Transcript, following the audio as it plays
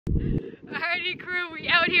Alrighty crew, we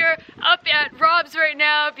out here up at Rob's right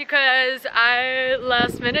now because I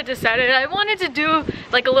last minute decided I wanted to do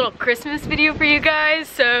like a little Christmas video for you guys.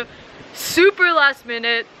 So super last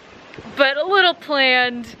minute, but a little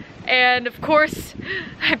planned. And of course,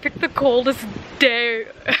 I picked the coldest day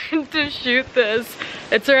to shoot this.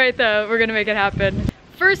 It's alright though, we're gonna make it happen.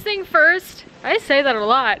 First thing first, I say that a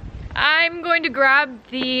lot. I'm going to grab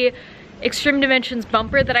the Extreme Dimensions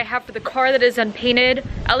bumper that I have for the car that is unpainted,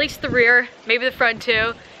 at least the rear, maybe the front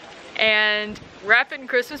too, and wrap it in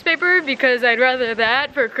Christmas paper because I'd rather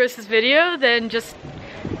that for a Christmas video than just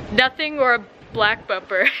nothing or a black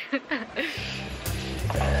bumper.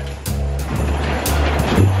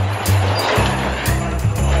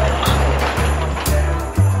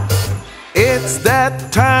 It's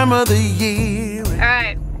that time of the year.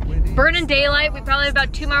 Alright, burning daylight. We probably have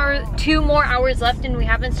about 2 more hours left and we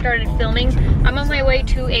haven't started filming. I'm on my way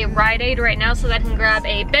to a Rite Aid right now so that I can grab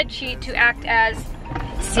a bed sheet to act as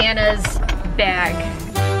Santa's bag.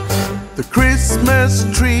 The Christmas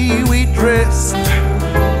tree we dressed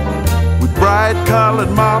with bright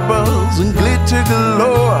colored marbles and glitter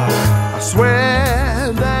galore. I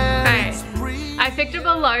swear that I picked up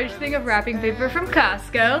a large thing of wrapping paper from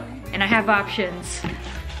Costco and I have options.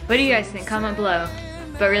 What do you guys think? Comment below.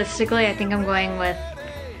 But realistically, I think I'm going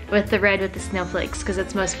with the red with the snowflakes because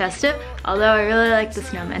it's most festive, although I really like the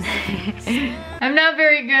snowman. I'm not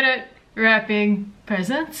very good at wrapping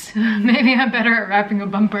presents. Maybe I'm better at wrapping a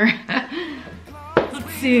bumper.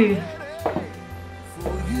 Let's see.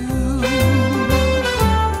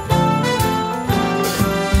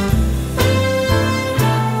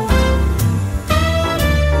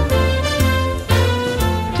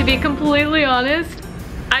 To be completely honest,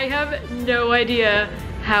 I have no idea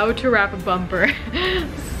how to wrap a bumper.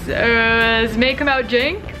 So this may come out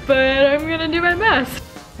jank, but I'm gonna do my best.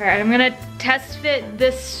 All right, I'm gonna test fit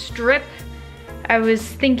this strip. I was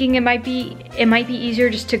thinking it might be easier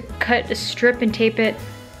just to cut a strip and tape it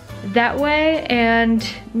that way, and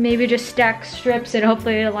maybe just stack strips and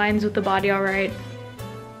hopefully it aligns with the body all right.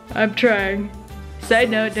 I'm trying.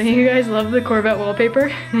 Side note, don't you guys love the Corvette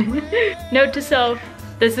wallpaper? Note to self,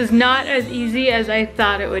 this is not as easy as I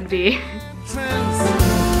thought it would be.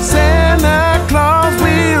 Santa Claus,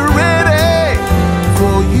 we're ready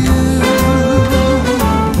for you.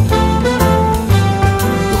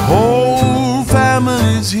 The whole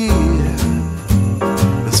family's here,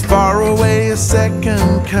 as far away as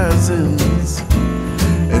second cousins,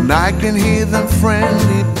 and I can hear them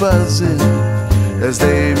friendly buzzing as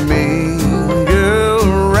they mingle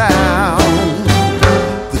around.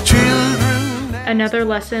 The children. Another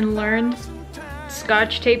lesson learned.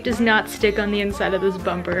 Scotch tape does not stick on the inside of this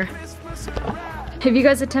bumper. If you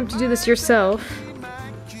guys attempt to do this yourself,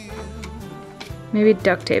 maybe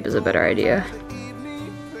duct tape is a better idea.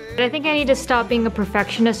 But I think I need to stop being a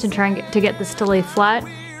perfectionist and trying to get this to lay flat.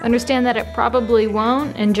 Understand that it probably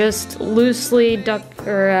won't, and just loosely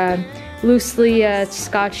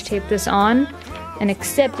Scotch tape this on and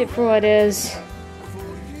accept it for what it is.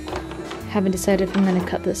 Haven't decided if I'm gonna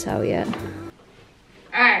cut this out yet.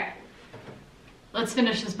 Alright. Let's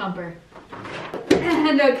finish this bumper.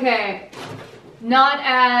 And okay, not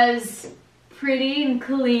as pretty and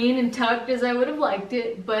clean and tucked as I would have liked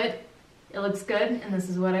it, but it looks good and this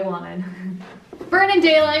is what I wanted. Burning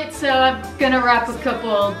daylight, so I'm gonna wrap a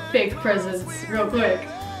couple fake presents real quick.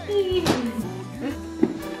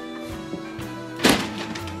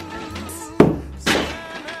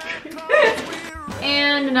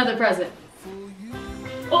 And another present.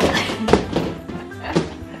 Oh.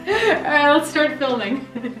 Alright, let's start filming.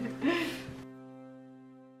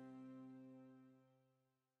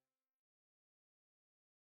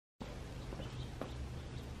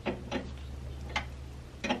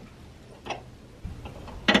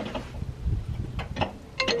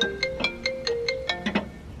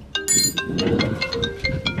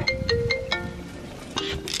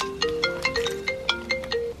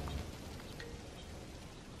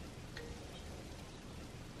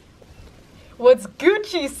 What's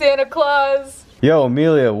Gucci, Santa Claus? Yo,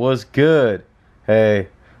 Amelia, what's good? Hey,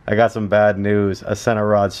 I got some bad news. I sent a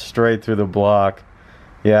rod straight through the block.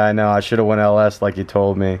 Yeah, I know, I should've went LS like you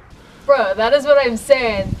told me. Bro, that is what I'm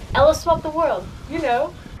saying. LS swap the world, you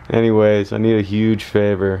know. Anyways, I need a huge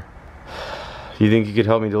favor. You think you could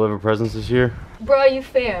help me deliver presents this year? Bro, you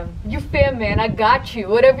fam, man. I got you.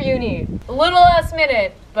 Whatever you need. A little last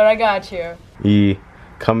minute, but I got you.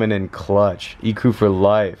 Coming in clutch. ECREW for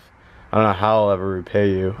life. I don't know how I'll ever repay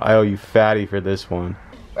you. I owe you fatty for this one.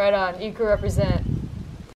 Right on. ECREW represent.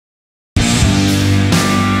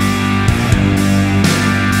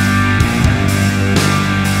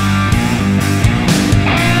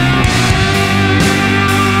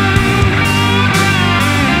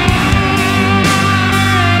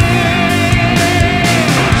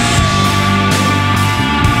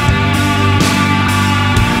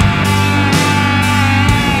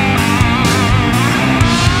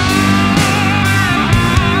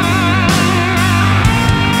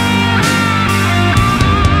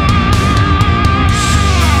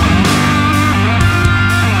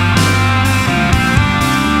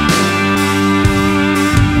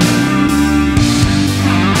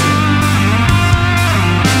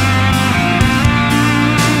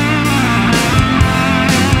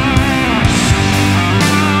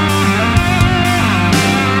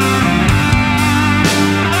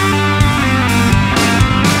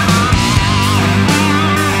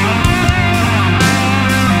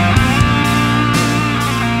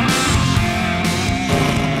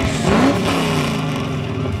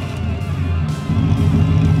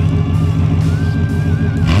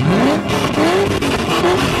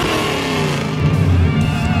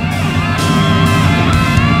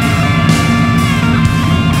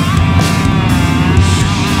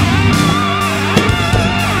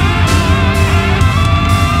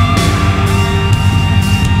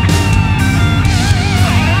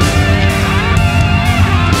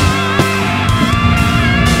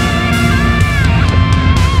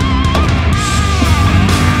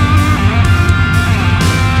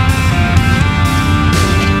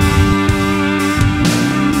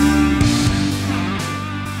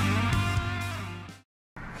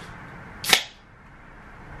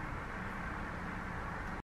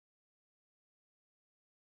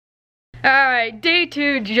 Alright, day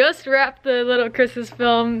 2, just wrapped the little Christmas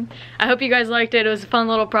film. I hope you guys liked it. It was a fun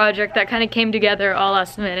little project that kind of came together all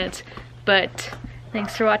last minute. But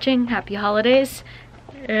thanks for watching. Happy holidays.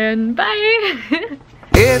 And bye.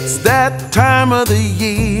 It's that time of the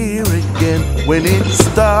year again when it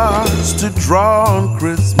starts to draw on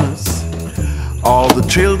Christmas. All the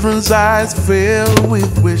children's eyes fill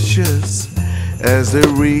with wishes as they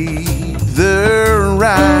read the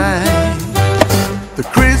rhyme. The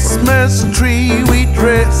Christmas tree we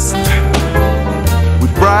dressed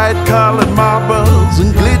with bright colored marbles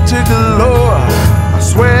and glitter galore. I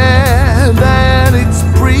swear that it's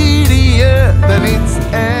prettier than it's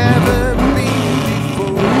ever been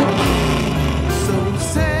before. So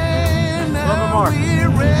Santa, we're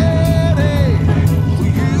ready.